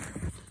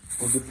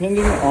Well,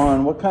 depending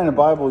on what kind of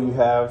Bible you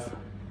have,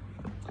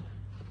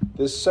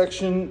 this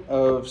section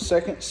of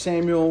 2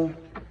 Samuel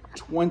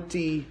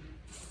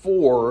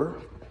 24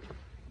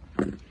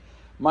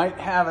 might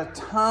have a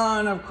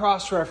ton of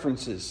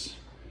cross-references.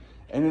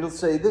 And it'll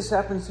say this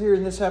happens here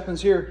and this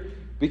happens here,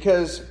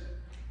 because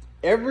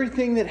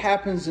everything that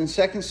happens in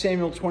 2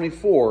 Samuel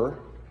 24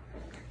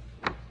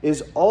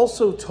 is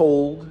also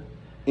told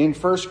in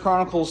 1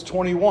 Chronicles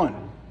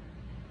 21.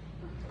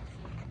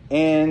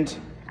 And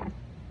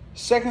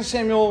 2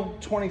 Samuel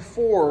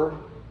 24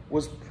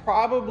 was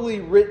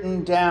probably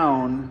written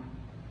down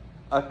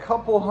a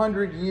couple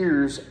hundred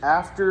years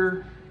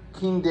after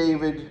King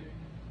David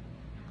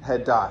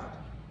had died.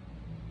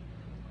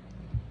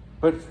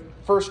 But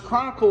 1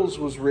 Chronicles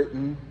was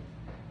written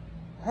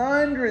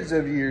hundreds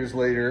of years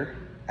later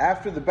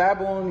after the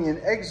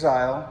Babylonian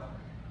exile.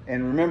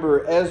 And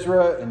remember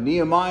Ezra and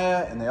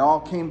Nehemiah, and they all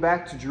came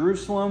back to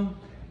Jerusalem,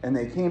 and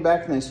they came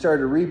back and they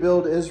started to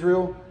rebuild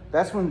Israel.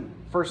 That's when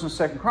 1st and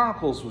 2nd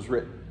Chronicles was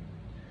written.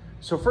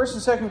 So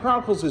 1st and 2nd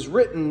Chronicles is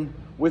written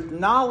with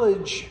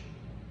knowledge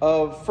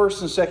of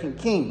 1st and 2nd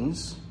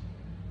Kings,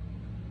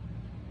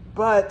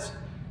 but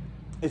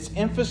its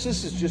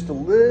emphasis is just a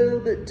little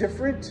bit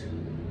different,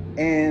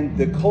 and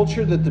the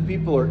culture that the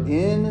people are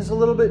in is a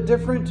little bit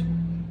different,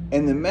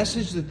 and the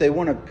message that they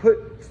want to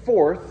put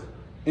forth,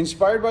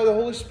 inspired by the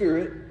Holy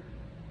Spirit,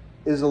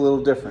 is a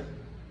little different.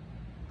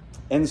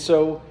 And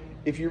so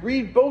if you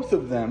read both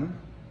of them,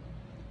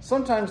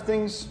 sometimes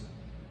things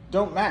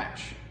don't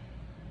match.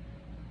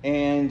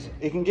 And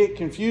it can get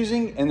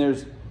confusing, and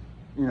there's,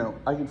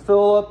 I can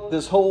fill up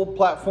this whole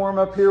platform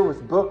up here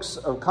with books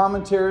of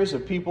commentaries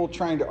of people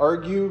trying to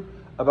argue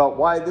about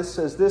why this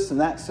says this and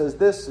that says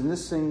this and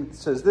this thing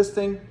says this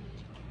thing.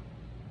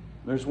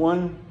 There's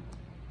one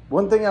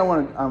thing I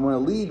want to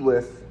lead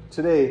with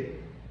today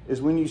is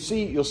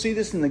you'll see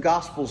this in the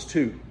Gospels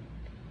too.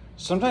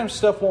 Sometimes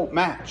stuff won't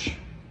match.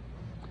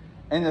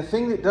 And the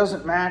thing that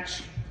doesn't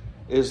match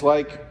is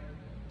like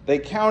they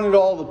counted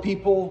all the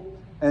people,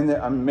 and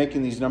I'm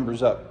making these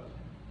numbers up.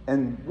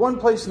 And one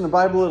place in the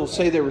Bible it'll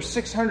say there were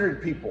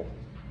 600 people.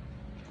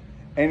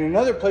 And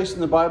another place in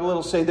the Bible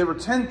it'll say there were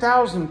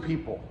 10,000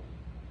 people.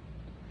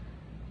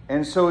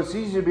 And so it's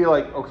easy to be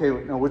like, okay,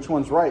 no, which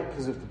one's right?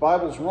 Because if the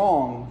Bible's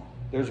wrong,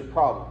 there's a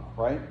problem,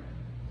 right?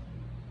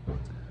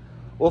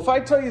 Well, if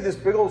I tell you this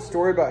big old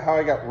story about how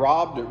I got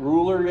robbed at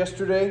Ruler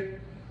yesterday,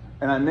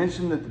 and I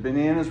mentioned that the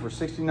bananas were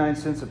 69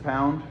 cents a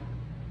pound,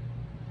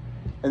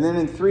 and then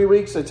in 3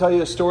 weeks I tell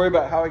you a story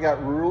about how I got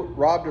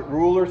robbed at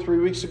Ruler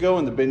 3 weeks ago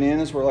and the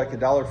bananas were like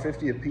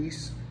 $1.50 a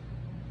piece,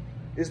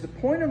 is the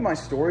point of my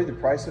story the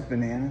price of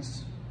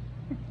bananas?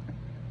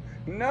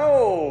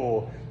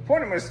 No! The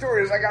point of my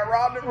story is I got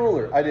robbed at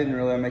Ruler. I didn't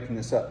really, I'm making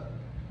this up.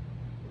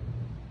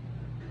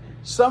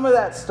 Some of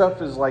that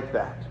stuff is like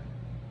that,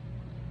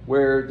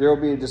 where there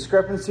will be a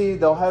discrepancy.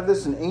 They'll have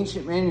this in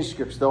ancient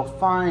manuscripts. They'll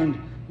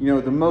find,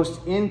 the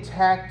most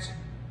intact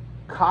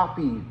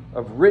copy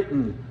of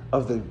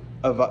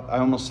I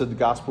almost said the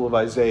Gospel of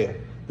Isaiah,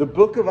 the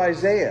book of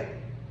Isaiah.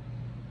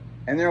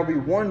 And there will be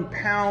 1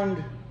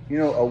 pound,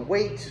 a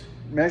weight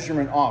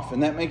measurement off.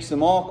 And that makes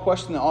them all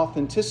question the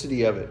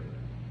authenticity of it.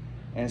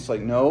 And it's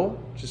like, no,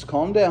 just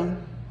calm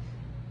down.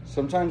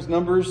 Sometimes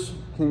numbers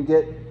can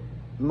get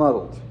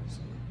muddled.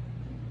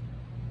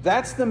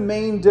 That's the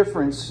main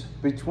difference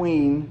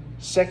between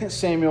 2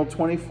 Samuel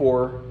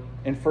 24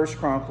 and 1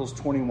 Chronicles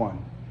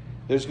 21.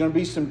 There's going to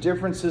be some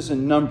differences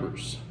in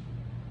numbers.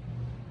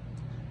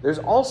 There's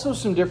also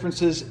some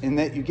differences in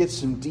that you get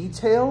some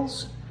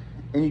details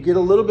and you get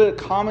a little bit of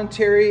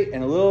commentary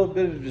and a little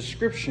bit of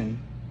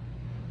description,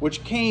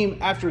 which came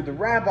after the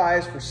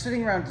rabbis were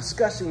sitting around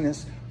discussing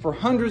this for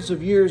hundreds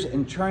of years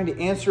and trying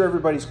to answer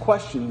everybody's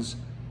questions,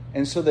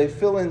 and so they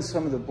fill in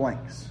some of the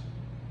blanks.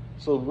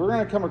 So we're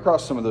going to come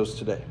across some of those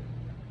today.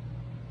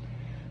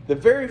 The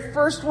very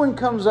first one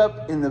comes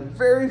up in the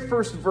very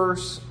first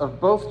verse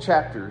of both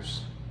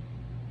chapters.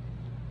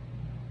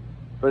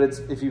 But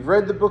if you've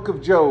read the book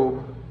of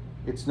Job,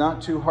 it's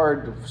not too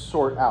hard to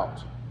sort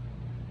out.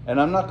 And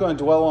I'm not going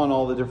to dwell on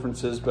all the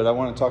differences, but I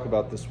want to talk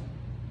about this one.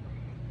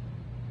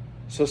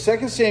 So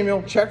 2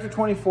 Samuel chapter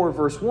 24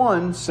 verse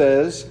 1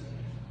 says,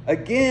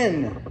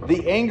 "Again,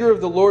 the anger of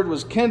the Lord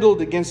was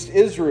kindled against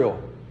Israel,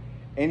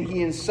 and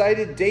he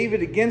incited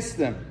David against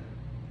them."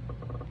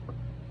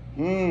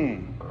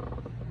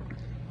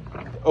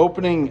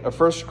 Opening of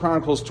 1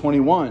 Chronicles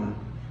 21.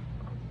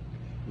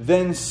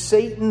 "Then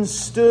Satan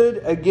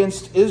stood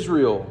against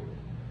Israel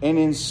and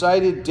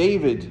incited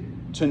David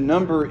to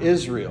number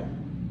Israel."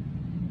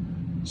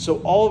 So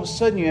all of a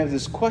sudden you have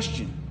this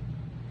question.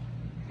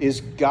 Is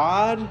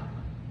God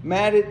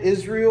mad at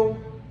Israel,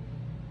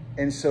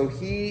 and so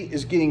he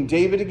is getting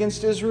David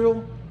against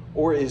Israel?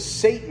 Or is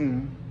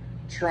Satan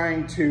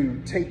trying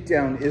to take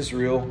down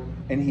Israel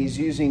and he's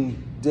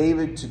using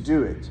David to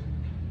do it?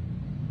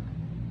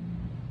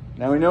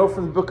 Now we know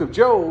from the book of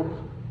Job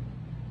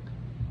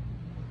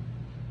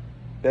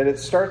that it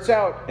starts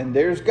out and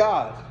there's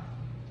God.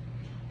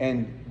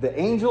 And the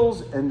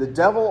angels and the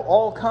devil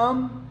all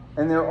come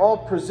and they're all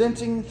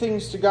presenting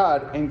things to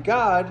God. And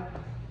God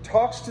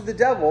talks to the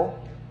devil,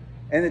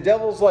 and the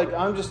devil's like,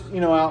 I'm just,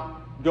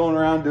 out going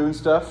around doing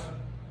stuff.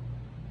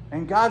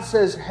 And God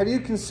says, have you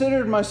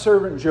considered my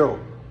servant Job?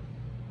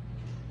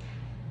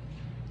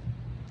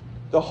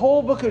 The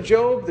whole book of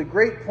Job, the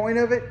great point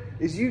of it,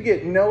 is you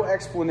get no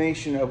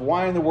explanation of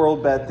why in the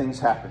world bad things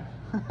happen.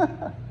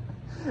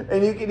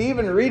 And you can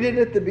even read it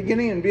at the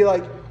beginning and be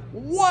like,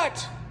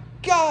 what?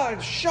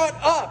 God, shut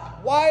up.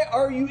 Why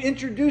are you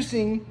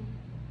introducing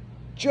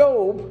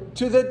Job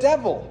to the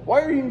devil?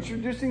 Why are you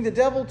introducing the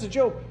devil to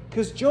Job?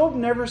 Because Job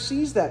never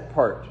sees that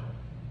part.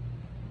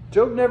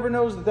 Job never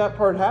knows that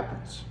part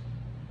happens.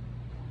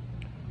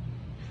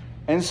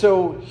 And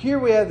so here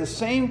we have the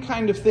same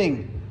kind of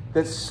thing,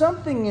 that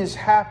something is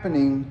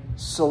happening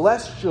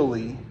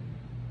celestially,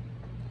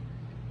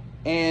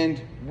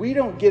 and we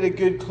don't get a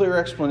good, clear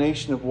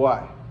explanation of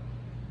why.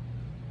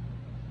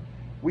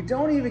 We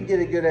don't even get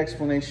a good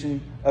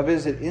explanation of,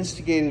 is it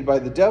instigated by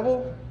the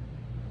devil,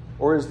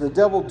 or is the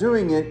devil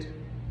doing it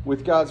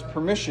with God's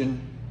permission?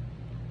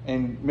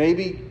 And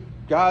maybe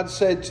God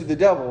said to the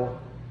devil,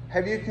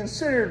 have you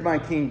considered my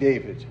King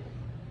David?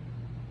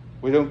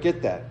 We don't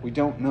get that. We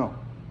don't know.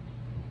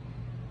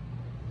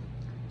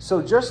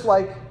 So just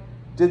like,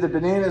 did the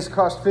bananas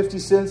cost 50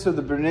 cents or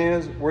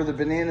were the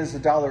bananas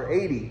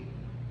 $1.80?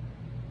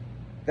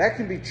 That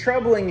can be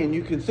troubling, and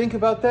you can think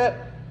about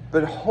that,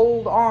 but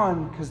hold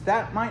on, because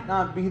that might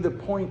not be the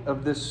point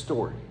of this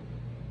story.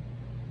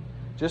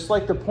 Just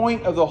like the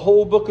point of the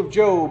whole book of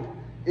Job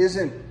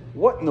isn't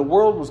what in the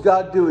world was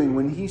God doing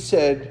when he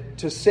said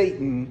to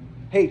Satan,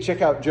 hey,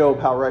 check out Job,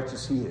 how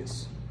righteous he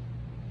is.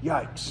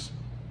 Yikes.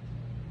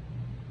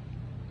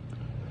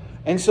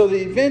 And so the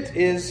event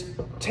is,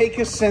 take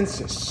a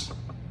census.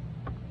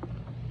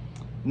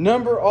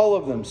 Number all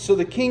of them. So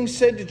the king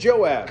said to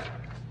Joab,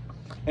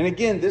 and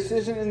again, this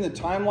isn't in the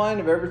timeline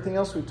of everything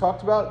else we've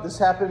talked about. This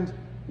happened,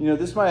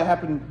 this might have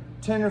happened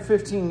 10 or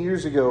 15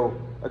 years ago,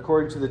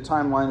 according to the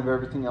timeline of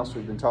everything else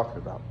we've been talking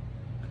about.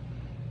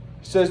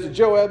 He says to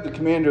Joab, the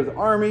commander of the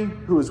army,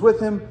 who was with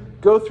him,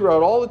 go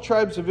throughout all the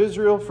tribes of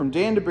Israel, from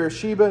Dan to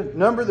Beersheba,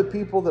 number the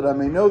people, that I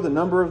may know the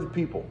number of the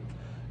people.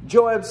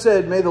 Joab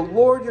said, may the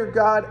Lord your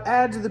God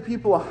add to the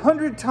people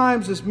 100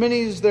 times as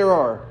many as there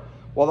are,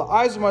 while the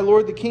eyes of my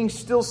lord the king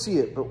still see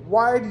it. But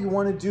why do you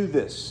want to do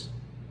this?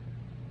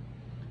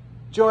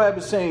 Joab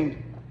is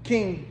saying,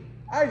 King,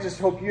 I just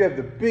hope you have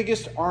the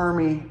biggest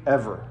army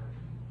ever.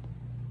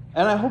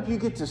 And I hope you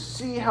get to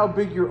see how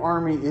big your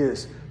army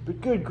is. But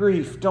good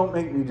grief, don't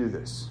make me do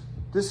this.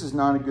 This is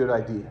not a good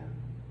idea.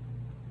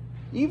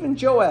 Even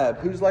Joab,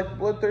 who's like a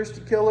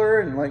bloodthirsty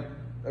killer and like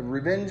a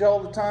revenge all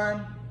the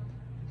time,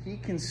 he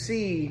can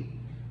see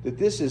that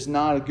this is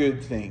not a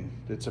good thing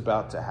that's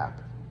about to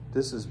happen.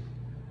 This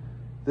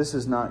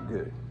is not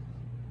good.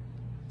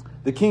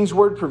 The king's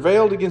word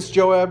prevailed against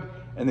Joab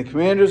and the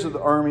commanders of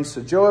the army.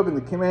 So Joab and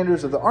the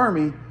commanders of the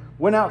army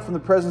went out from the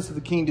presence of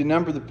the king to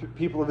number the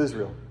people of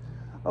Israel.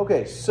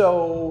 Okay,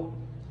 so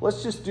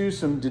let's just do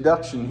some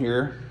deduction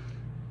here.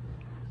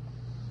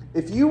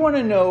 If you want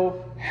to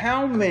know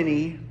how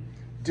many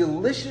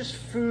delicious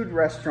food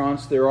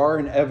restaurants there are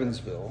in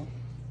Evansville,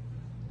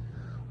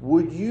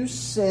 would you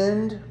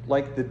send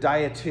like the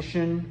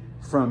dietitian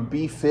from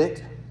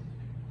BeFit,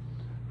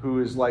 who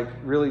is like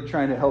really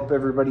trying to help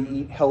everybody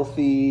eat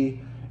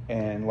healthy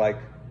and like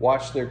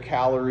watch their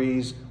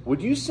calories?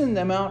 Would you send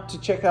them out to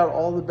check out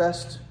all the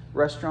best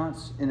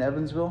restaurants in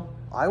Evansville?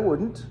 I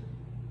wouldn't.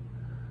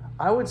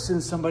 I would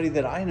send somebody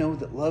that I know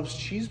that loves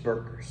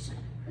cheeseburgers.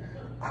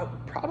 I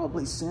would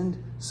probably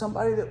send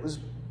somebody that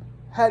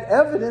had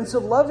evidence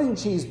of loving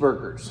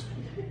cheeseburgers.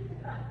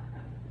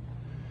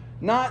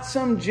 Not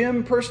some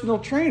gym personal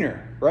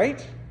trainer,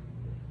 right?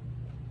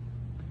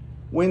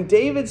 When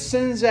David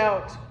sends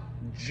out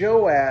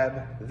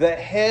Joab, the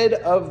head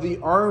of the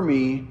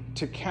army,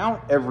 to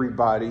count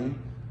everybody,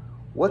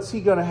 what's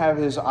he going to have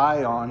his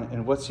eye on,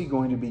 and what's he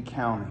going to be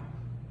counting?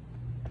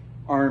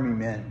 Army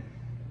men.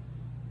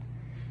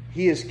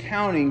 He is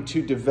counting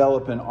to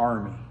develop an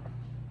army.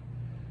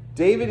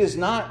 David is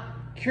not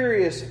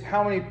curious,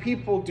 how many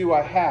people do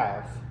I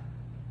have?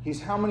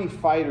 He's, how many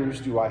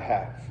fighters do I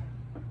have?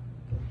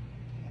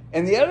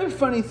 And the other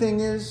funny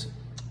thing is,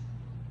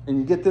 and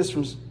you get this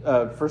from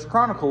 1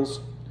 Chronicles,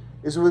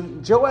 is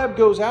when Joab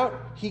goes out,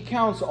 he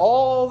counts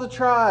all the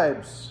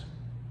tribes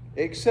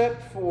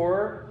except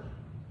for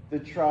the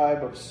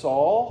tribe of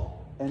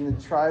Saul and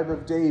the tribe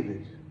of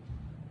David.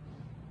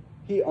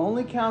 He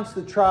only counts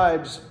the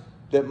tribes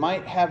that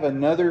might have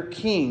another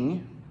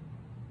king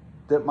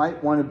that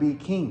might want to be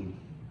king.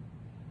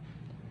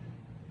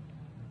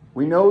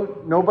 We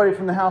know nobody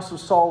from the house of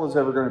Saul is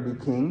ever going to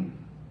be king,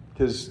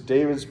 because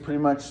David's pretty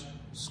much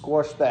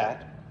squashed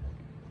that.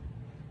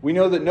 We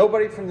know that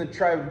nobody from the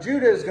tribe of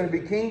Judah is going to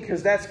be king,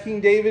 because that's King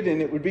David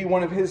and it would be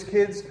one of his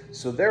kids,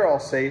 so they're all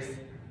safe.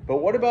 But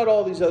what about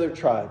all these other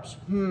tribes?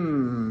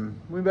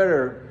 We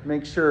better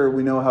make sure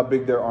we know how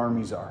big their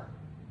armies are.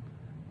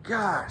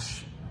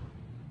 Gosh.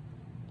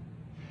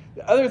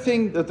 The other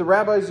thing that the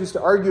rabbis used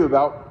to argue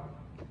about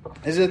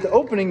is at the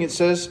opening it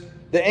says,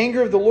 The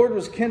anger of the Lord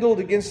was kindled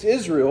against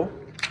Israel.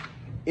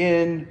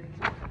 In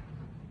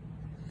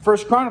 1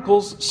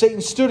 Chronicles,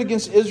 Satan stood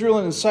against Israel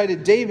and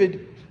incited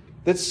David,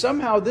 that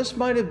somehow this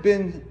might have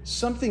been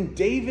something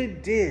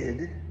David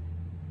did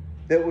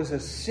that was a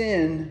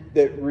sin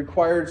that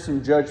required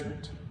some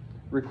judgment,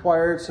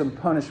 required some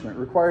punishment,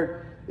 how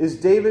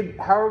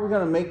are we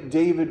going to make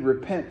David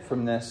repent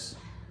from this?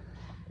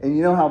 And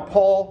you know how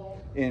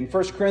Paul in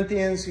 1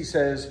 Corinthians, he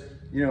says,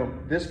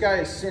 this guy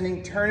is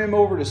sinning, turn him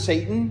over to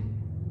Satan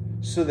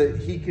so that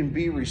he can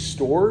be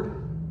restored.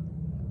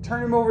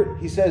 Turn him over.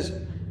 He says,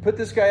 put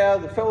this guy out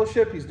of the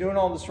fellowship. He's doing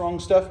all this wrong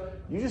stuff.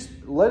 You just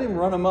let him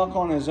run amok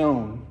on his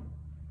own,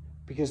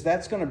 because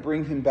that's going to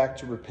bring him back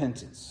to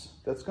repentance.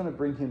 That's going to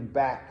bring him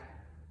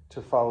back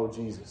to follow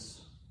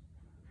Jesus.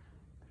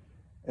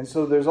 And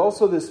so there's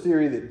also this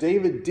theory that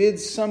David did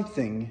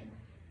something.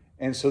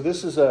 And so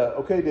this is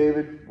okay,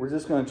 David, we're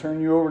just going to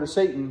turn you over to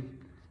Satan,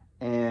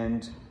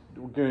 and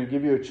we're going to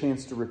give you a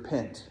chance to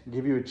repent,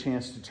 give you a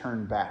chance to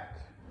turn back.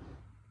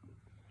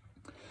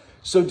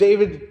 So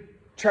David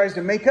tries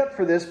to make up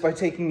for this by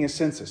taking a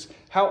census.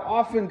 How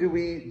often do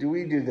we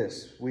do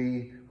this?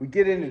 We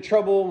get into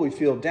trouble, we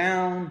feel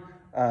down,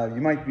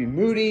 you might be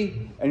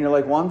moody, and you're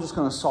like, well, I'm just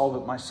going to solve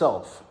it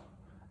myself.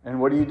 And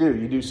what do?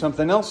 You do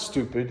something else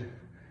stupid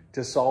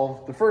to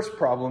solve the first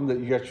problem that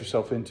you got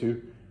yourself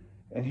into.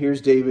 And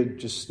here's David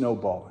just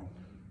snowballing.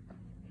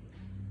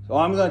 So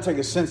I'm going to take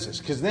a census,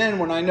 because then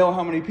when I know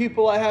how many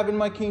people I have in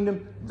my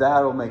kingdom,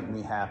 that'll make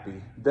me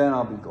happy. Then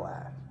I'll be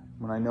glad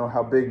when I know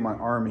how big my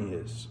army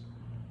is.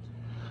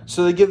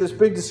 So they give this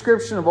big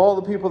description of all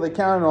the people they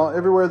counted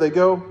everywhere they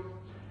go.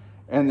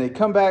 And they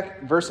come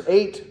back, verse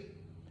 8.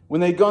 When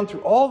they'd gone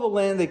through all the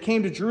land, they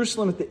came to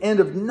Jerusalem at the end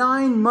of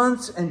 9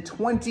 months and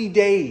 20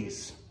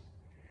 days.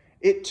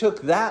 It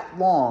took that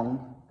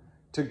long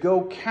to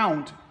go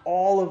count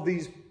all of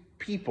these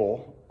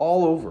people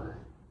all over.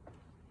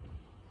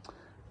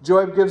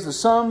 Joab gives the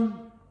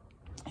sum.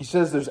 He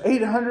says there's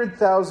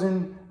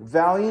 800,000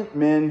 valiant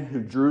men who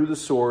drew the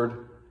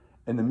sword,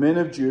 and the men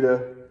of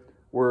Judah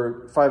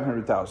were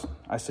 500,000.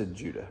 I said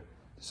Judah.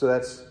 So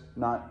that's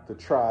not the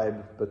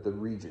tribe, but the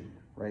region,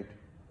 right?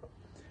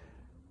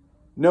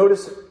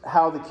 Notice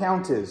how the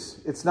count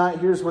is. It's not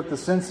here's what the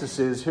census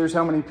is, here's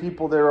how many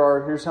people there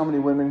are, here's how many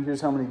women,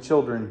 here's how many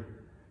children.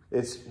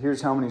 It's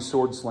here's how many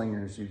sword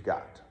slingers you've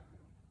got.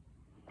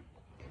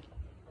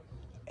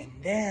 And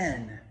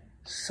then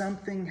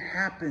something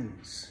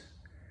happens,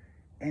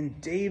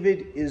 and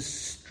David is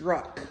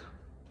struck.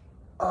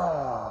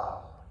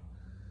 Oh.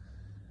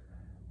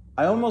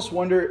 I almost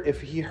wonder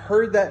if he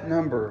heard that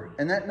number,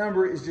 and that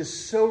number is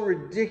just so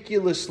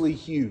ridiculously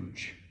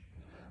huge.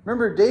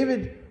 Remember,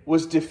 David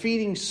was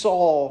defeating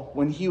Saul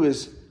when he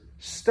was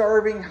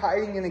starving,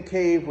 hiding in a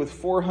cave with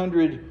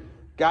 400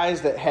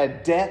 guys that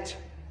had debt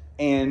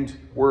and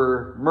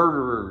were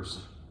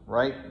murderers,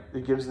 right?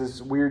 It gives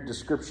this weird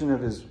description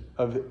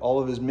of all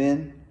of his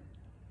men.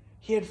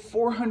 He had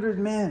 400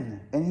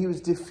 men, and he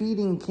was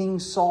defeating King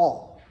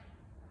Saul.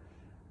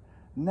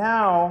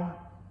 Now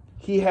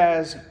he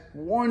has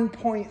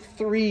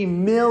 1.3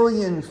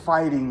 million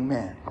fighting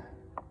men.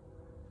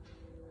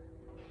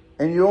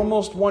 And you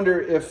almost wonder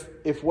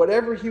if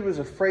whatever he was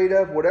afraid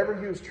of, whatever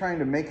he was trying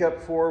to make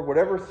up for,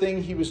 whatever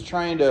thing he was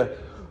trying to,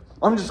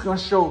 I'm just going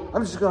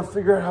to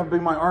figure out how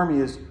big my army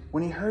is.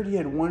 When he heard he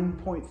had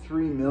 1.3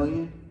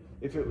 million,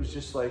 if it was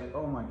just like,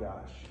 oh my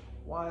gosh,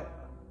 why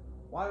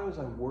was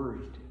I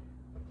worried,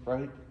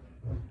 right?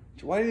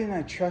 Why didn't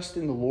I trust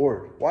in the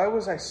Lord? Why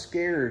was I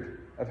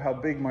scared of how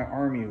big my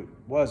army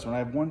was when I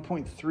have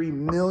 1.3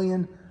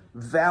 million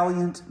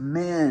valiant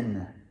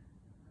men?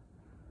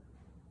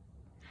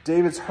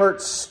 David's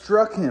heart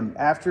struck him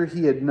after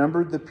he had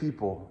numbered the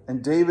people.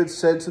 And David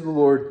said to the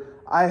Lord,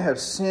 I have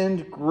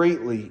sinned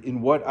greatly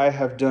in what I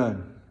have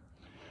done.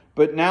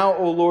 But now,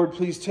 O Lord,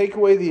 please take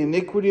away the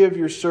iniquity of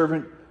your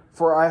servant,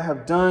 for I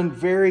have done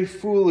very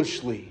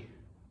foolishly.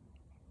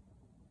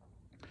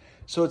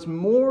 So it's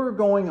more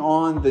going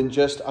on than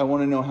just, I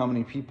want to know how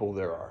many people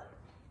there are.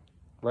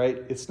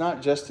 Right? It's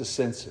not just a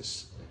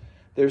census.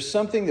 There's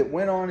something that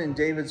went on in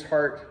David's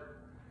heart,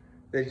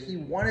 that he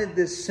wanted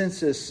this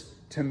census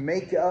to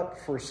make up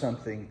for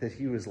something that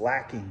he was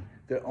lacking,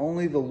 that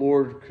only the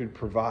Lord could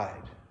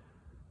provide.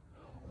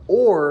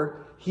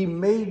 Or he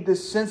made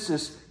this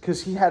census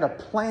because he had a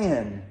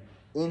plan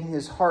in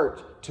his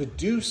heart to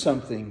do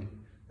something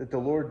that the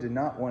Lord did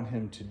not want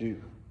him to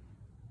do.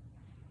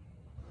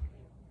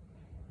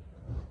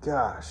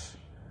 Gosh.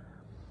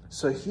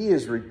 So he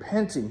is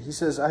repenting. He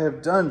says, I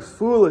have done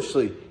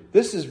foolishly.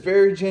 This is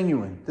very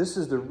genuine. This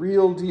is the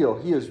real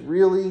deal. He is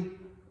really...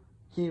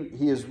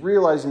 He is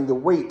realizing the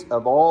weight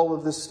of all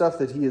of this stuff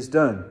that he has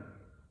done.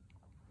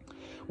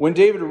 When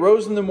David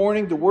arose in the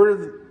morning, the word of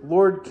the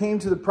Lord came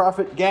to the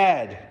prophet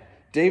Gad,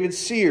 David's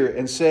seer,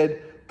 and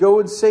said, Go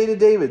and say to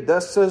David,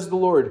 thus says the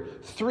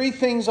Lord, 3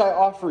 things I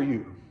offer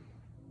you.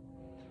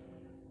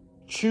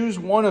 Choose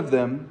one of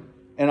them,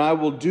 and I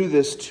will do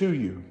this to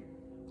you.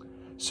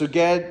 So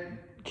Gad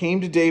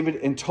came to David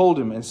and told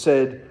him and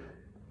said,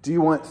 Do you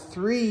want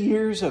 3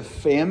 years of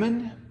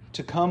famine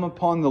to come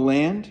upon the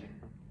land?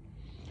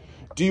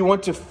 Do you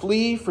want to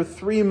flee for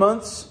 3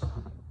 months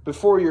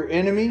before your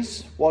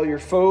enemies while your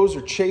foes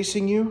are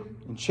chasing you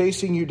and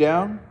chasing you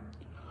down?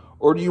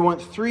 Or do you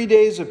want 3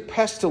 days of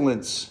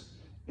pestilence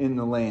in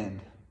the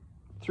land?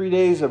 3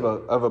 days of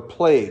a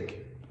plague.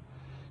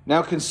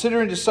 Now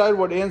consider and decide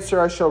what answer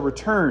I shall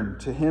return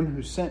to him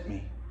who sent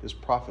me. This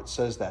prophet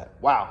says that.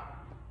 Wow.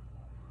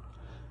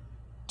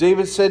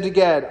 David said to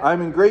Gad, I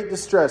am in great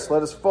distress.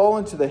 Let us fall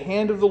into the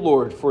hand of the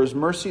Lord, for his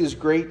mercy is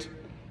great,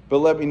 but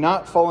let me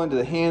not fall into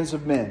the hands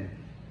of men.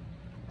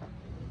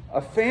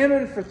 A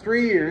famine for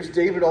 3 years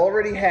David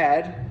already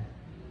had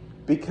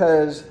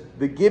because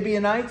the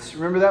Gibeonites,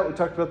 remember that? We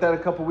talked about that a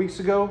couple weeks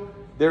ago.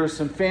 There was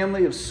some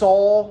family of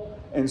Saul,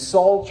 and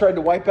Saul tried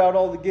to wipe out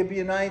all the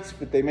Gibeonites,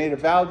 but they made a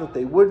vow that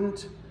they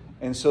wouldn't.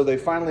 And so they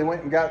finally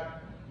went and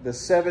got the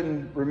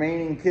 7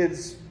 remaining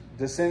kids,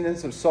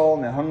 descendants of Saul,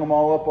 and they hung them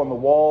all up on the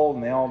wall,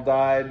 and they all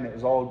died, and it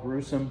was all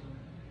gruesome.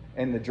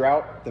 And the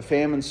drought, the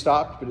famine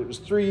stopped, but it was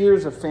 3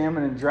 years of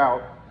famine and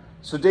drought.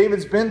 So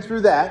David's been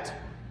through that.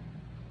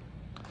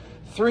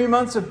 3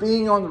 months of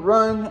being on the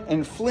run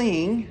and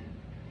fleeing.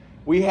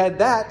 We had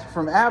that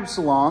from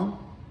Absalom.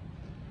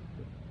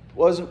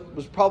 Was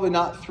probably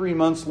not 3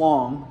 months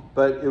long,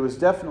 but it was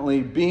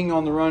definitely being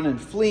on the run and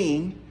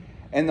fleeing.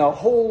 And the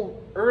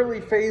whole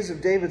early phase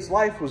of David's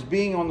life was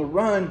being on the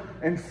run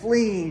and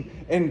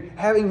fleeing and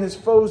having his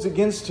foes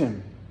against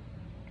him.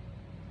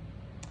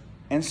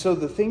 And so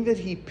the thing that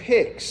he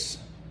picks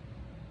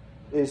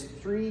is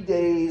 3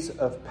 days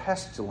of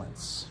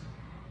pestilence.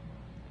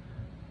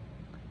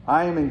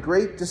 I am in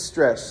great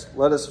distress.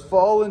 Let us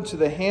fall into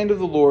the hand of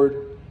the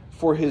Lord,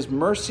 for his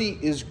mercy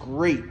is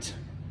great.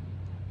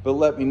 But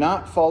let me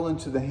not fall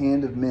into the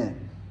hand of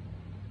men.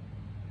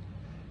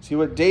 See,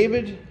 what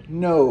David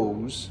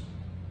knows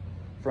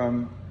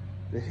from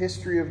the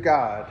history of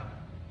God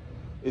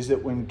is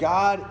that when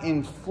God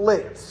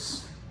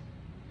inflicts,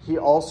 he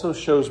also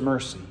shows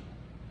mercy.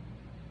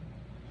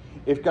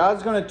 If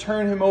God's going to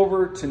turn him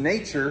over to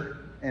nature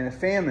and a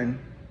famine,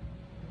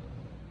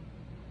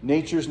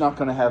 nature's not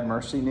going to have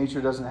mercy.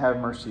 Nature doesn't have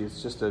mercy.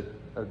 It's just a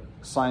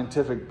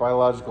scientific,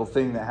 biological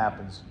thing that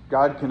happens.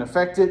 God can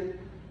affect it,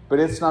 but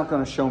it's not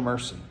going to show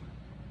mercy.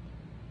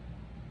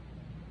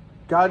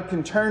 God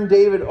can turn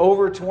David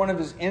over to one of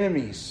his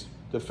enemies,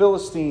 the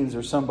Philistines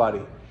or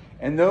somebody,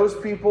 and those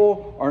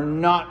people are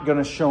not going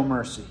to show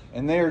mercy.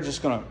 And they are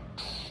just going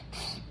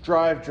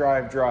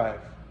to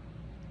drive.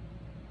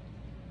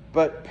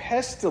 But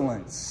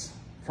pestilence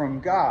from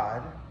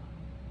God,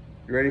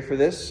 you ready for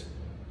this?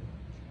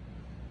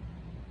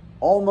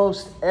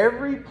 Almost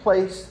every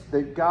place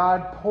that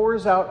God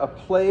pours out a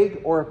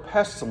plague or a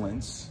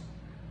pestilence,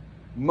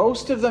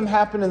 most of them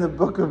happen in the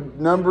book of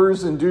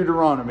Numbers and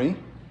Deuteronomy.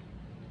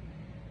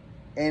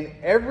 And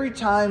every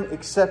time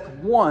except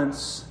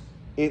once,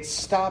 it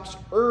stops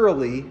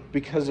early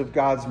because of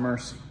God's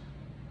mercy.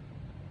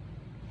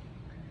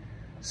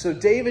 So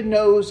David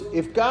knows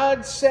if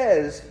God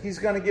says he's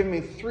going to give me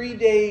 3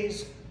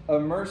 days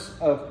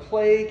of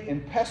plague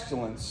and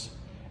pestilence,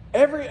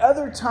 every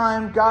other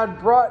time God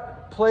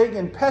brought plague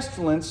and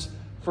pestilence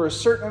for a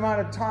certain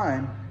amount of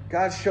time,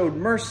 God showed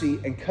mercy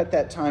and cut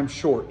that time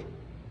short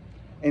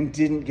and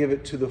didn't give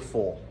it to the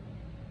full.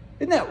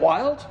 Isn't that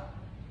wild?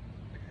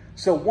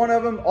 So one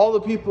of them, all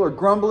the people are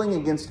grumbling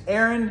against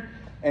Aaron,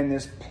 and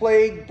this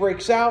plague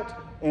breaks out,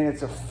 and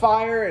it's a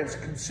fire, and it's a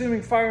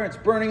consuming fire, and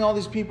it's burning all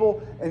these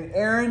people.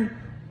 And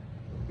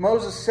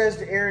Moses says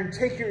to Aaron,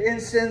 take your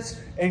incense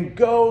and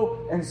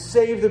go and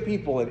save the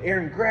people. And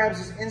Aaron grabs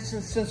his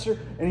incense censer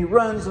and he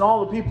runs, and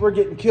all the people are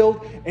getting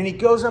killed. And he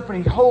goes up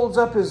and he holds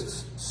up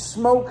his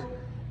smoke,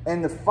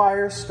 and the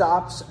fire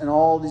stops, and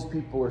all these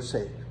people are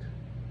saved.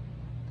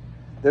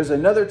 There's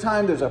another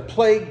time, there's a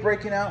plague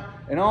breaking out,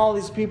 and all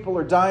these people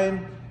are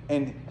dying.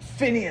 And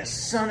Phinehas,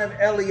 son of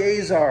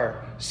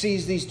Eleazar,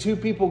 sees these 2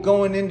 people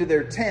going into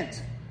their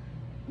tent.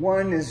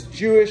 One is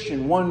Jewish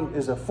and one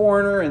is a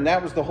foreigner, and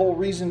that was the whole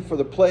reason for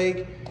the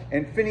plague.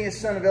 And Phinehas,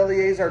 son of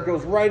Eleazar,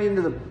 goes right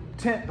into the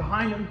tent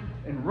behind him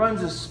and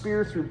runs a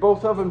spear through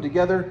both of them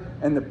together,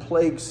 and the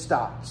plague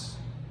stops.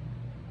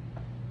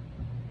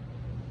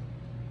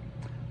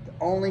 The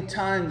only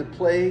time the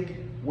plague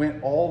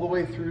went all the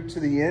way through to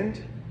the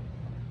end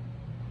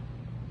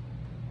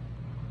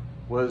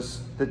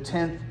was the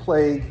 10th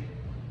plague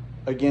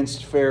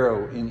against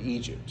Pharaoh in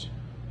Egypt.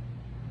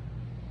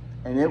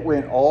 And it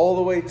went all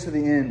the way to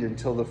the end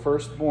until the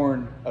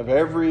firstborn of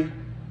every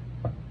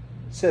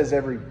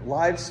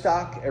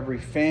livestock, every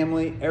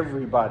family,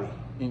 everybody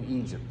in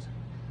Egypt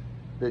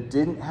that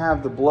didn't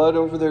have the blood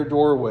over their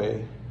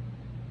doorway,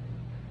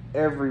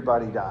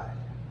 everybody died.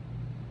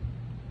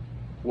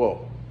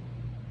 Whoa.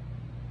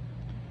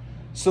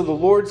 So the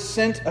Lord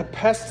sent a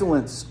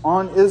pestilence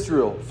on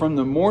Israel from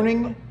the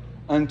morning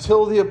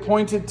until the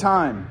appointed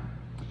time.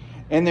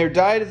 And there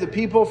died of the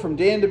people from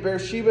Dan to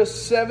Beersheba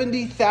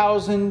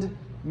 70,000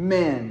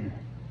 men.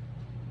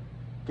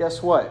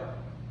 Guess what?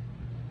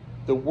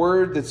 The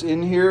word that's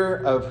in here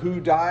of who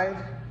died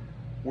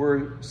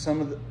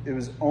it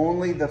was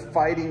only the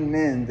fighting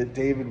men that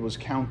David was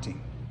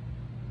counting.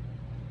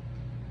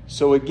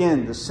 So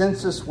again, the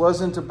census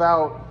wasn't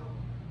about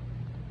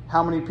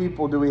how many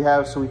people do we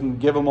have so we can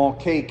give them all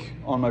cake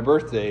on my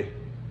birthday.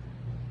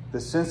 The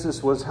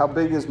census was how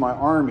big is my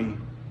army?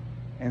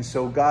 And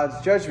so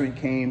God's judgment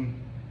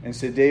came and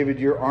said, David,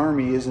 your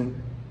army isn't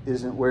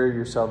where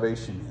your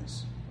salvation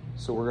is.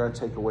 So we're going to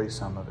take away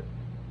some of it.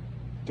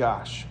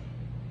 Gosh.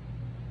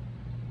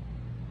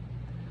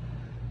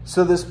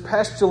 So this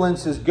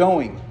pestilence is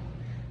going.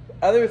 The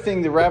other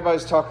thing the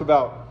rabbis talk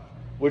about,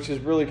 which is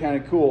really kind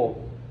of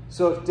cool.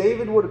 So if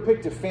David would have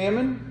picked a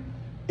famine,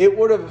 it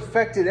would have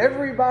affected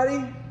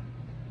everybody,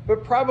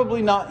 but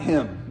probably not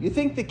him. You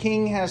think the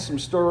king has some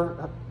storage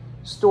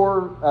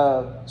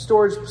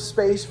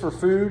space for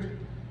food?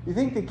 You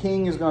think the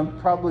king is going to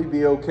probably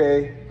be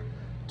okay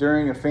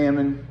during a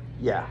famine?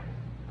 Yeah,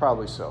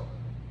 probably so.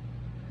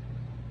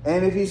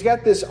 And if he's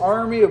got this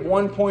army of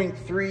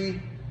 1.3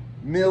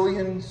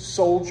 million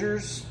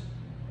soldiers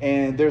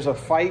and there's a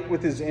fight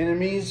with his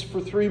enemies for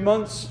 3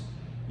 months,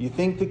 you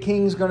think the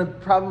king's going to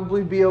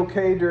probably be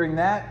okay during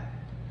that?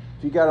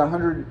 If you got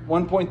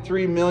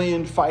 1.3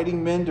 million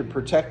fighting men to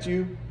protect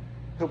you,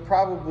 he'll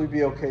probably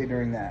be okay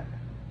during that.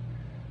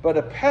 But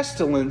a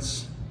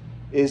pestilence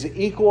is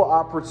equal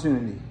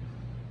opportunity.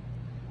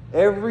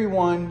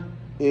 Everyone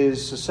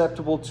is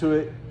susceptible to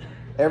it.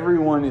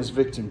 Everyone is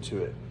victim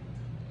to it.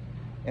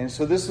 And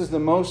so this is the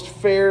most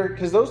fair,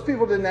 because those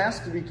people didn't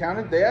ask to be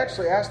counted. They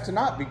actually asked to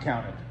not be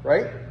counted,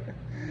 right?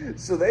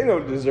 So they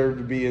don't deserve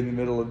to be in the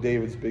middle of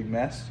David's big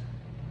mess.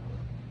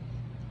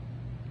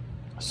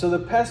 So the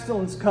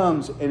pestilence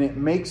comes and it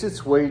makes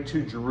its way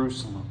to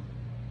Jerusalem.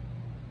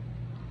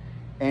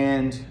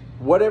 And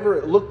whatever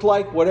it looked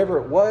like, whatever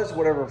it was,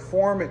 whatever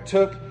form it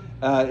took,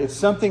 it's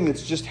something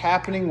that's just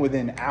happening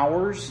within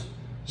hours.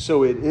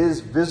 So it is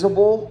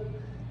visible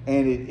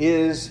and it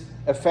is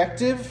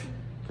effective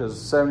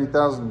because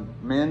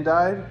 70,000 men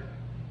died.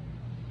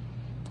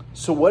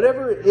 So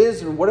whatever it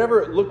is and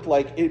whatever it looked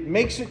like, it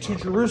makes it to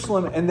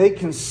Jerusalem and they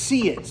can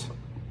see it.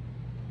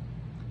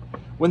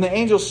 When the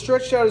angel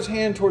stretched out his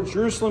hand towards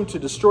Jerusalem to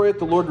destroy it,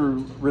 the Lord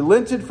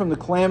relented from the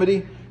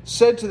calamity,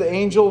 said to the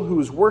angel who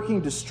was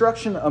working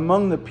destruction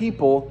among the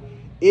people,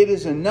 "It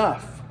is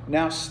enough.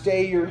 Now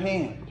stay your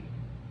hand."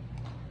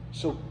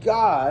 So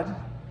God,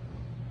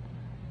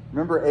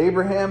 remember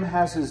Abraham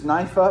has his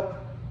knife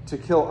up to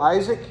kill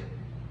Isaac,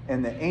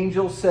 and the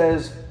angel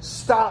says,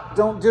 "Stop,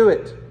 don't do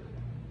it."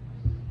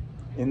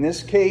 In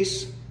this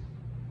case,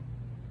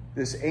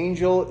 this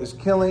angel is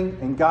killing,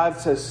 and God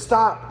says,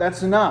 "Stop,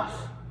 that's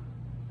enough."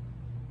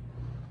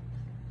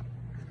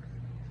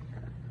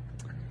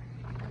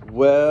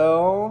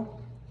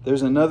 Well,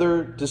 there's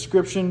another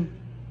description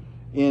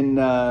in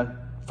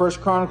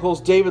 1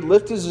 Chronicles. David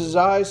lifted his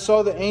eyes,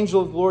 saw the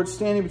angel of the Lord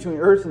standing between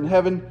earth and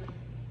heaven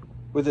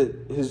with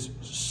his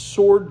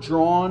sword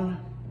drawn.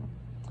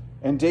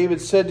 And David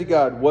said to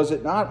God, "Was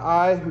it not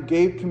I who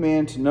gave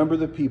command to number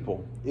the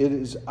people? It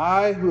is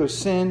I who have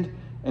sinned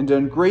and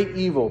done great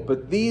evil.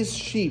 But these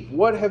sheep,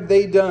 what have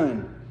they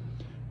done?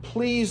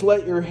 Please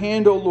let your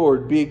hand, O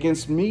Lord, be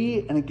against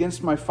me and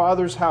against my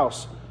father's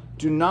house.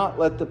 Do not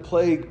let the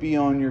plague be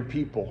on your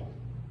people."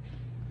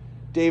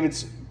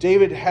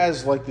 David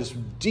has like this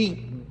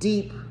deep,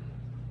 deep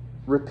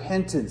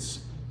repentance.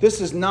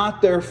 This is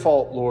not their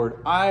fault, Lord.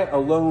 I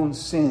alone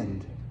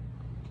sinned.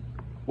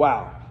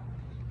 Wow.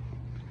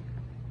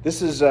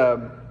 This is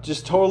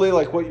just totally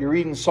like what you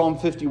read in Psalm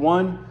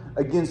 51.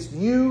 Against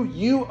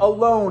you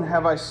alone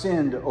have I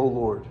sinned, O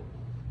Lord.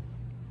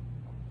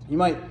 You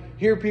might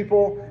hear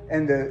people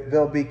and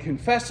they'll be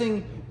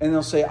confessing and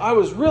they'll say, "I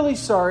was really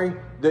sorry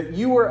that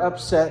you were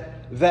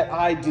upset that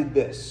I did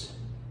this."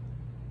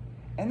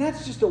 And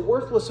that's just a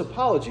worthless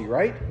apology,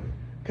 right?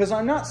 Because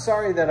I'm not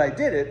sorry that I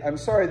did it. I'm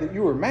sorry that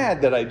you were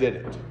mad that I did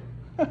it.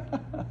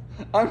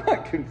 I'm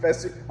not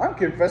confessing. I'm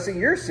confessing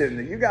your sin,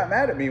 that you got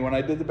mad at me when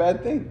I did the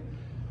bad thing.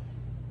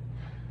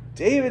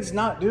 David's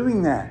not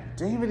doing that.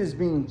 David is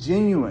being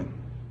genuine.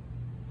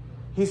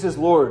 He says,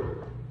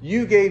 "Lord,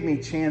 you gave me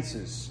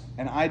chances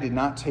and I did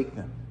not take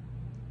them.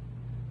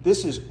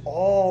 This is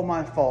all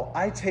my fault.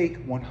 I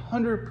take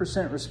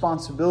 100%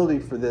 responsibility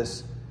for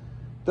this.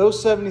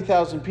 Those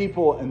 70,000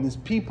 people and this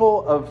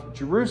people of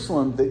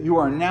Jerusalem that you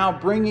are now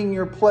bringing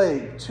your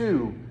plague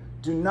to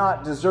do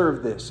not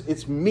deserve this.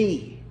 It's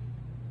me."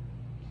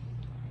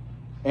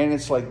 And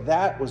it's like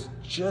that was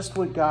just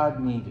what God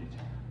needed.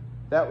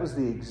 That was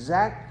the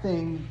exact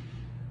thing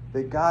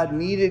that God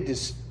needed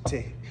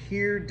to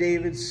hear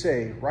David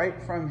say right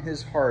from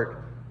his heart.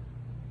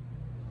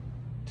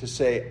 To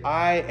say,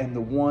 "I am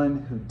the one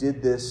who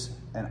did this,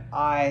 and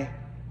I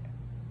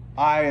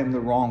am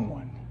the wrong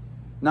one."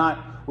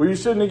 Not, "Well, you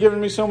shouldn't have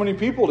given me so many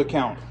people to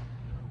count."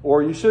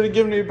 Or, "You should have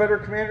given me a better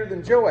commander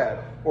than Joab."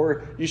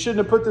 Or, "You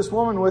shouldn't have put this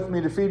woman with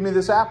me to feed me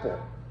this apple."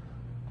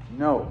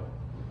 No.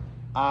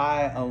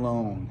 I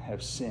alone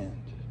have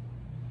sinned,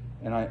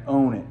 and I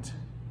own it.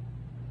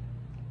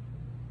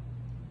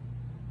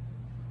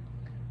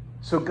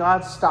 So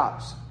God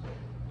stops.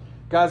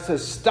 God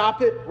says,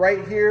 "Stop it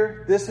right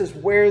here. This is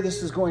where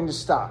this is going to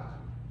stop.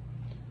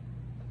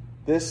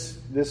 This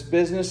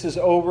business is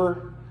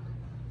over.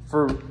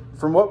 For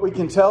From what we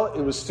can tell, it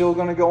was still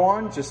going to go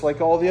on, just like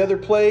all the other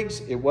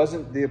plagues. It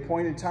wasn't the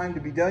appointed time to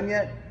be done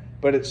yet,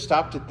 but it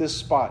stopped at this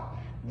spot.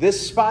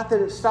 This spot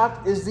that it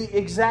stopped is the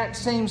exact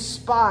same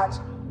spot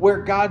where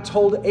God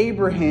told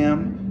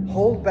Abraham,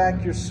 hold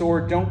back your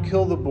sword, don't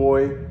kill the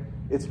boy.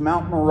 It's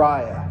Mount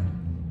Moriah.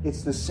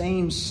 It's the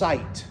same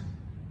site.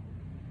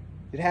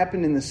 It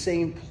happened in the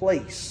same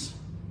place.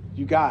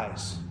 You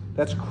guys,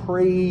 that's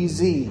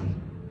crazy.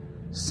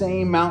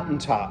 Same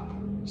mountaintop,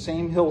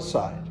 same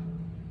hillside.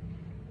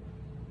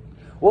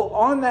 Well,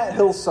 on that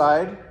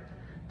hillside,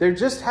 there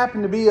just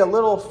happened to be a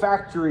little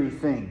factory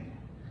thing.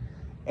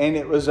 And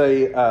it was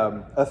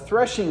a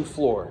threshing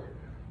floor.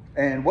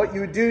 And what you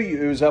would do,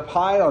 it was up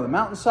high on the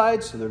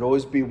mountainside, so there'd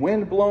always be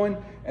wind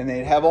blowing. And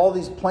they'd have all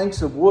these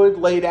planks of wood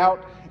laid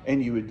out.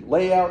 And you would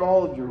lay out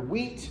all of your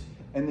wheat.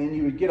 And then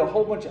you would get a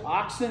whole bunch of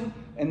oxen.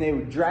 And they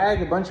would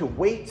drag a bunch of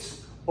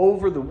weights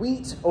over the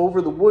wheat,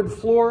 over the wood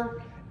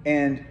floor.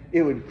 And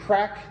it would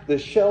crack the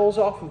shells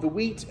off of the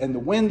wheat. And the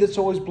wind that's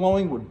always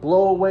blowing would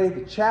blow away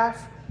the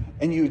chaff.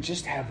 And you would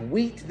just have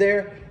wheat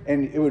there.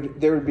 And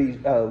there would be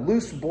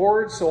loose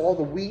boards, so all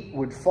the wheat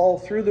would fall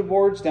through the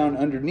boards down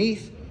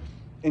underneath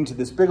into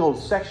this big old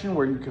section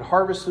where you could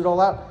harvest it all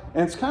out.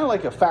 And it's kind of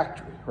like a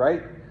factory,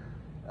 right?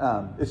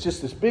 It's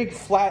just this big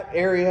flat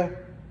area,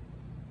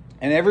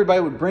 and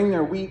everybody would bring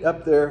their wheat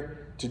up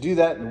there to do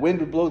that, and the wind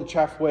would blow the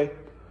chaff away.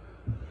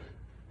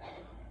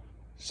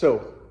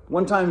 So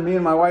one time, me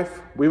and my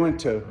wife, we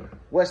went to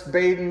West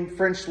Baden,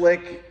 French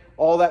Lick,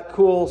 all that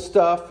cool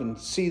stuff, and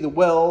see the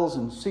wells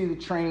and see the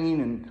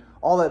train and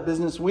all that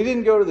business. We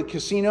didn't go to the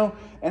casino.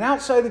 And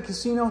outside the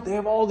casino, they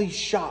have all these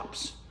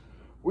shops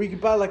where you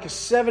could buy like a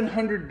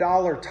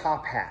 $700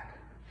 top hat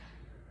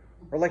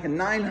or like a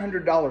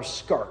 $900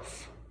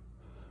 scarf.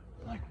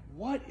 Like,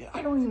 what?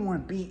 I don't even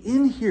want to be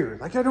in here.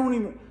 Like, I don't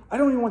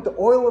even want the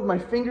oil of my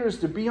fingers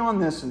to be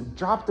on this and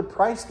drop the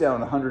price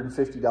down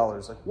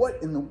 $150. Like,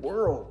 what in the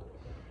world?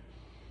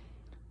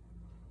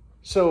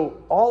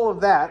 So all of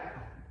that,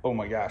 oh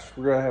my gosh,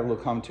 we're going to have a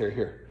little commentary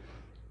here.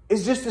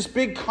 It's just this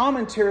big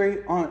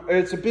commentary on,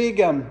 it's a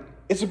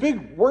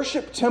big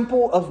worship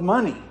temple of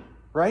money,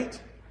 right?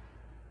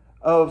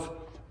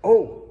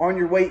 On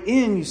your way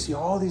in, you see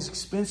all these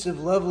expensive,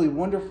 lovely,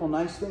 wonderful,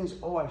 nice things.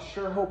 Oh, I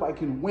sure hope I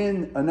can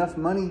win enough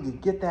money to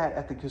get that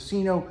at the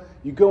casino.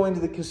 You go into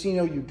the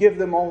casino, you give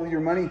them all of your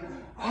money.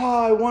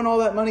 I won all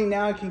that money.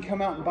 Now I can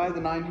come out and buy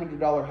the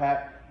 $900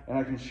 hat, and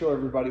I can show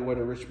everybody what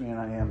a rich man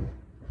I am.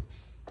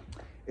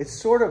 It's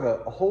sort of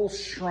a whole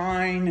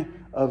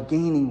shrine of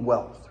gaining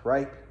wealth,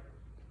 right?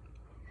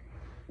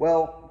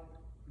 Well,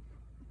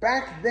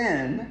 back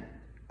then,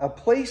 a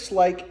place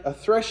like a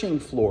threshing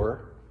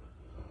floor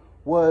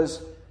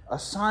was a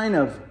sign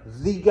of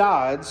the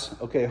gods.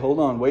 Okay, hold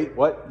on, wait,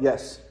 what?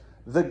 Yes.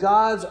 The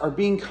gods are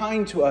being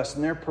kind to us,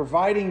 and they're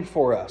providing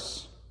for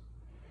us.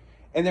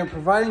 And they're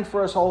providing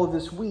for us all of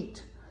this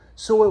wheat.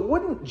 So it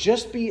wouldn't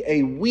just be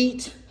a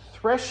wheat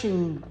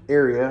threshing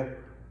area.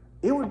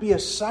 It would be a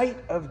site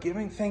of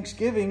giving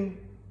thanksgiving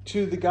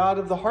to the God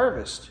of the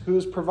harvest, who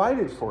has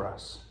provided for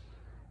us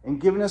and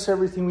given us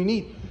everything we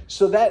need.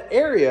 So that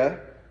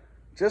area,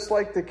 just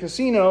like the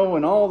casino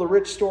and all the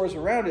rich stores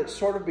around it,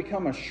 sort of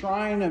become a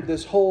shrine of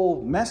this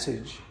whole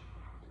message.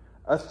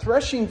 A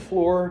threshing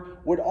floor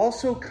would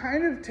also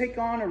kind of take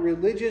on a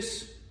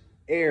religious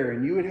air,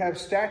 and you would have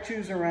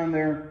statues around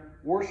there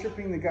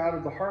worshiping the God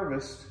of the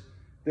harvest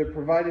that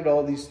provided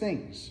all these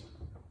things.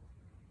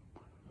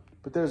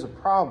 But there's a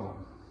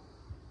problem.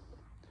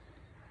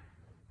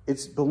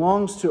 It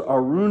belongs to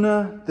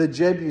Araunah the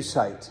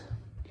Jebusite.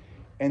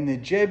 And the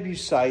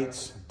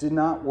Jebusites did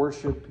not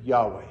worship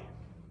Yahweh.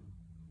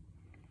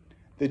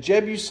 The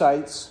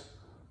Jebusites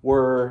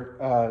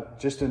were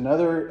just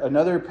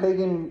another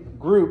pagan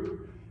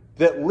group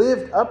that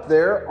lived up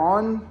there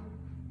on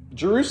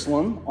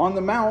Jerusalem, on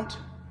the mount.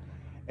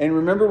 And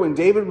remember when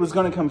David was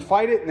going to come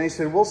fight it, and they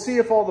said, we'll see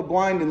if all the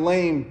blind and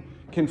lame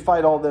can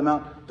fight all them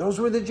out. Those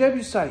were the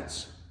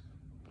Jebusites.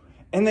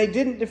 And they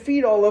didn't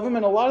defeat all of them,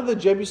 and a lot of the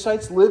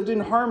Jebusites lived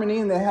in harmony,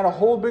 and they had a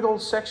whole big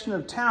old section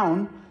of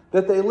town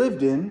that they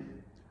lived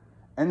in,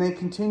 and they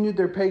continued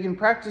their pagan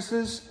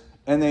practices,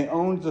 and they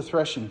owned the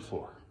threshing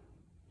floor.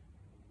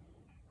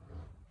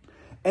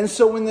 And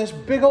so when this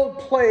big old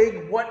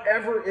plague,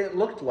 whatever it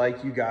looked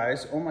like, you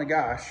guys, oh my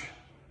gosh,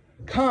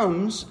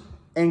 comes,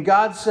 and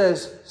God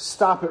says,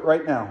 stop it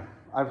right now.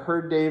 I've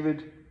heard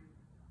David,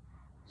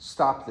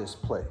 stop this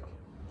plague.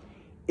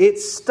 It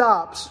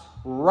stops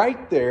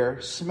right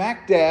there,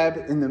 smack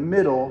dab in the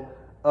middle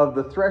of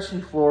the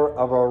threshing floor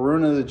of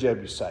Araunah the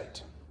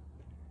Jebusite.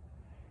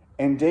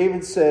 And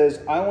David says,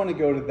 I want to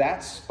go to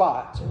that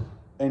spot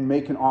and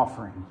make an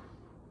offering.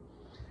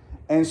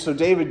 And so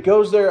David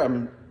goes there.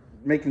 I'm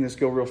making this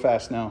go real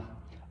fast now.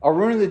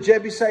 Araunah the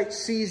Jebusite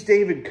sees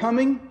David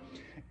coming.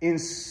 In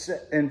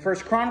 1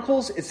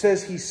 Chronicles, it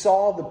says he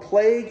saw the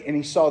plague and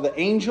he saw the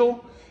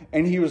angel.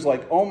 And he was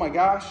like, oh my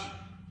gosh.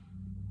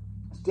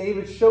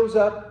 David shows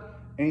up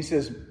and he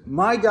says,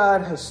 my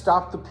God has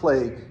stopped the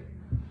plague.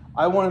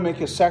 I want to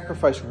make a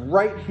sacrifice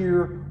right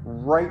here,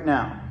 right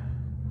now.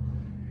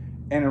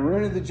 And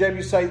Araunah the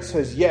Jebusite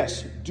says,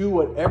 yes, do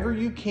whatever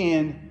you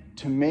can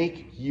to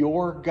make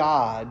your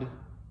God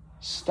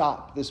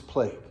stop this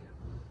plague.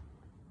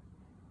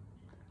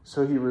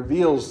 So he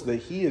reveals that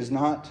he does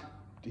not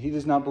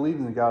believe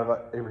in the God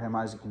of Abraham,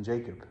 Isaac, and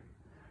Jacob.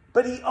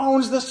 But he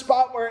owns the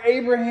spot where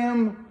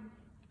Abraham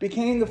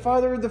became the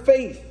father of the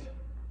faith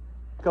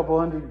a couple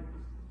hundred,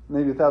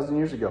 maybe 1,000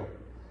 years ago.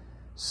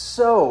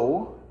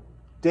 So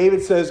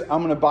David says, I'm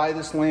going to buy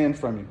this land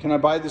from you. Can I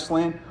buy this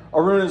land?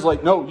 Araunah's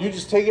like, no, you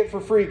just take it for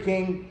free,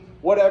 king.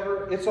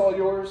 Whatever, it's all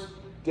yours.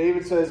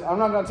 David says, I'm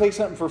not going to take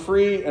something for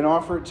free and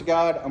offer it to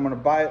God. I'm going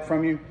to buy it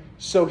from you.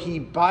 So he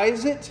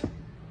buys it.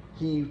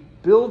 He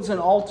builds an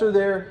altar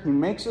there. He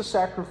makes a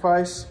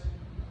sacrifice.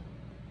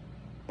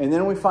 And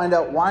then we find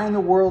out why in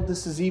the world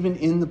this is even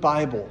in the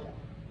Bible.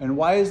 And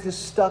why is this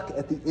stuck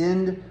at the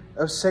end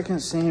of 2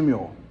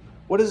 Samuel?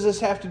 What does this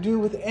have to do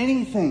with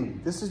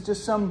anything? This is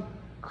just some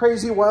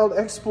crazy wild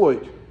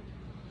exploit.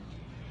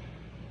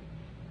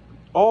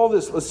 All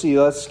this,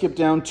 let's skip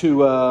down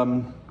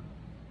to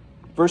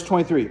verse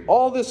 23.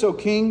 All this, O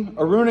king,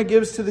 Araunah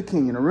gives to the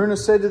king. And Araunah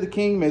said to the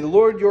king, may the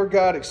Lord your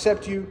God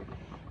accept you.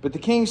 But the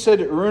king said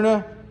to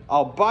Araunah,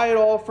 I'll buy it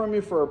all from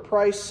you for a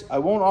price. I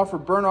won't offer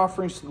burnt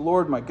offerings to the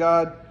Lord my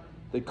God.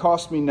 They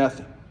cost me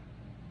nothing.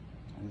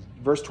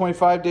 Verse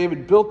 25,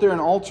 David built there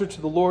an altar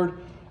to the Lord,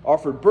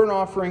 offered burnt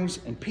offerings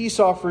and peace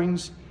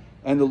offerings,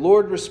 and the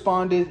Lord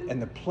responded, and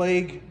the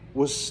plague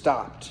was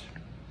stopped.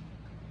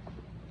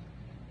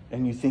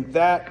 And you think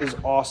that is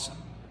awesome.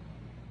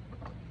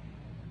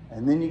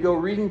 And then you go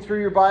reading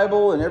through your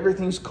Bible, and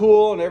everything's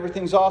cool, and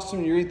everything's awesome.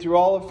 And you read through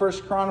all of 1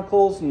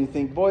 Chronicles, and you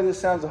think, boy, this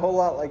sounds a whole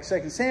lot like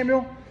 2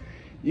 Samuel.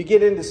 You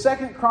get into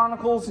 2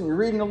 Chronicles, and you're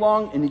reading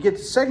along, and you get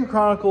to 2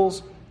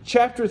 Chronicles,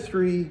 chapter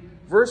 3,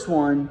 verse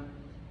 1,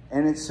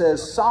 and it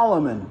says,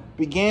 Solomon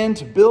began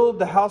to build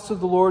the house of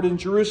the Lord in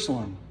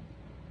Jerusalem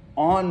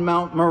on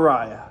Mount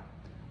Moriah,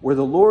 where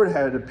the Lord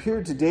had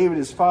appeared to David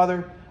his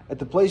father at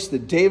the place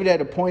that David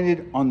had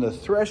appointed on the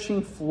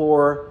threshing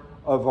floor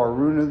of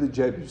Araunah the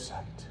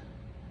Jebusite.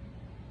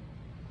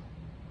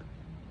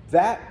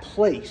 That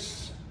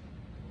place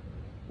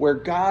where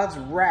God's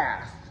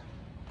wrath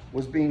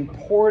was being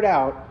poured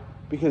out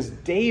because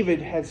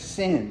David had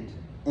sinned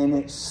and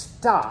it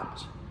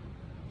stopped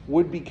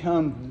would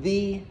become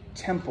the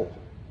temple.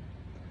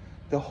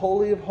 The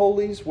Holy of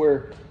Holies,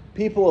 where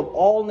people of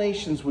all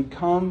nations would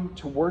come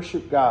to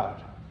worship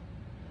God.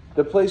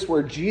 The place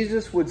where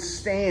Jesus would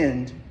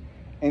stand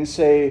and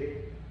say,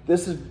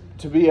 this is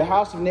to be a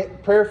house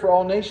of prayer for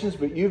all nations,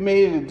 but you've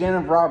made it a den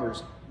of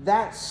robbers.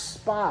 That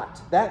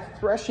spot, that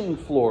threshing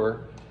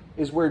floor,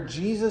 is where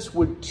Jesus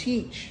would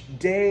teach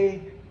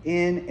day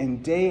in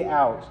and day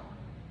out,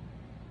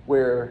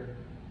 where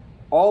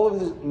all of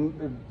his,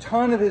 a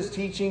ton of his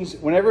teachings,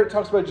 whenever it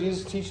talks about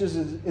Jesus teaches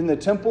in the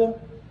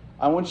temple,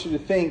 I want you to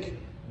think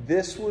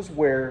this was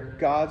where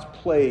God's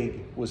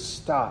plague was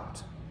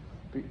stopped.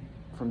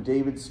 From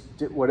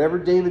whatever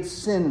David's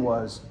sin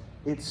was,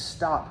 it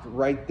stopped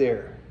right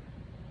there.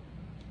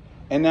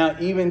 And now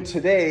even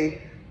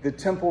today, the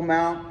Temple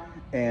Mount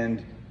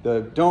and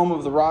the Dome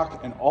of the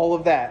Rock and all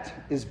of that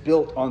is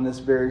built on this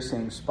very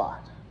same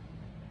spot.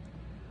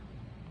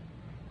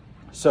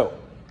 So,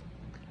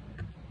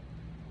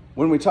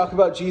 when we talk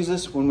about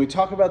Jesus, when we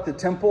talk about the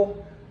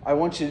temple, I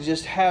want you to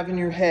just have in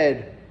your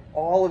head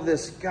all of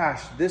this.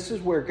 Gosh, this is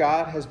where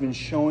God has been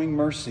showing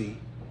mercy,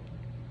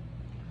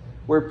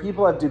 where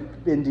people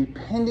have been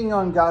depending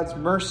on God's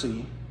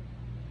mercy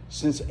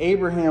since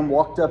Abraham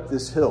walked up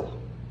this hill.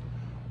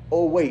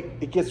 Oh, wait,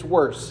 it gets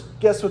worse.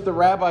 Guess what the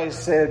rabbis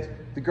said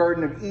the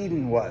Garden of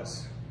Eden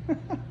was?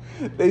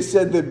 They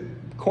said the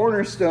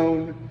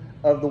cornerstone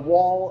of the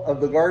wall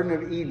of the Garden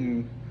of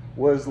Eden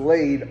was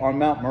laid on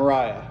Mount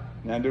Moriah.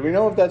 Now, do we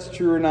know if that's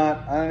true or not?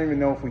 I don't even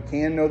know if we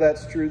can know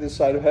that's true this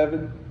side of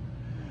heaven.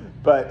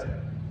 But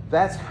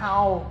that's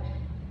how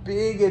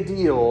big a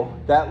deal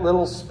that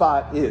little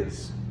spot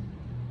is.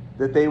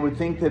 That they would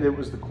think that it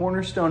was the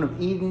cornerstone of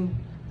Eden,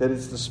 that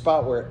it's the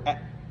spot where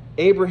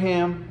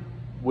Abraham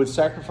would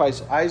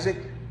sacrifice Isaac,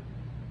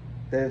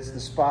 that it's the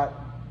spot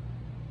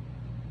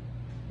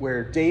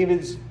where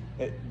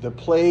the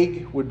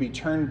plague would be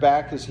turned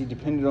back as he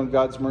depended on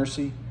God's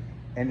mercy,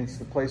 and it's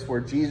the place where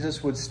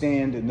Jesus would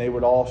stand and they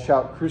would all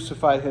shout,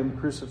 crucify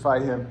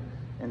him,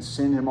 and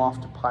send him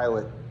off to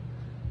Pilate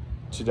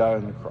to die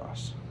on the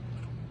cross.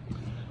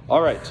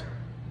 All right.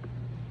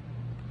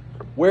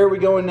 Where are we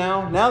going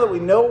now? Now that we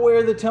know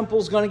where the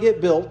temple's going to get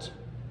built,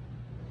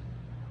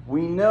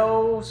 we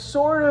know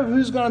sort of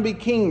who's going to be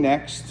king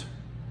next.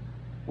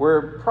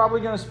 We're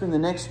probably going to spend the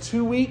next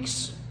 2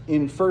 weeks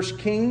in 1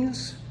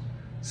 Kings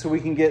so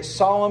we can get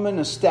Solomon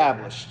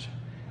established.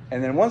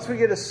 And then once we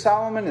get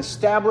Solomon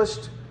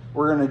established,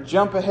 we're going to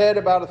jump ahead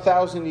about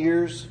 1,000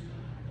 years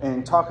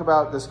and talk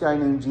about this guy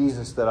named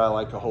Jesus that I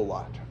like a whole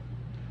lot.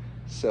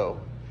 So,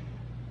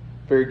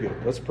 very good.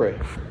 Let's pray.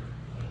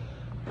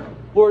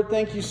 Lord,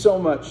 thank you so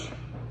much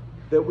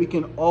that we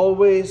can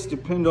always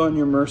depend on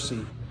your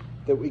mercy,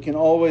 that we can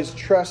always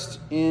trust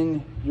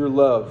in your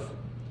love.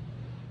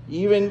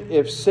 Even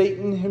if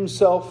Satan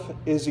himself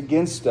is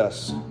against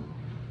us,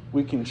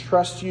 we can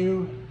trust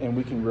you and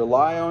we can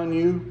rely on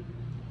you,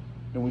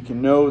 and we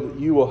can know that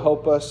you will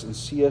help us and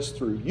see us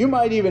through. You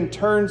might even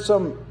turn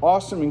some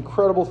awesome,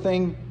 incredible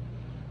thing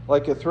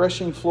like a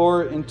threshing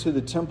floor into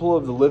the temple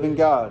of the living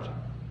God.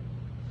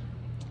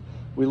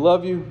 We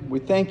love you, we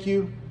thank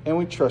you, and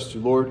we trust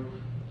you, Lord.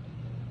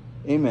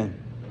 Amen.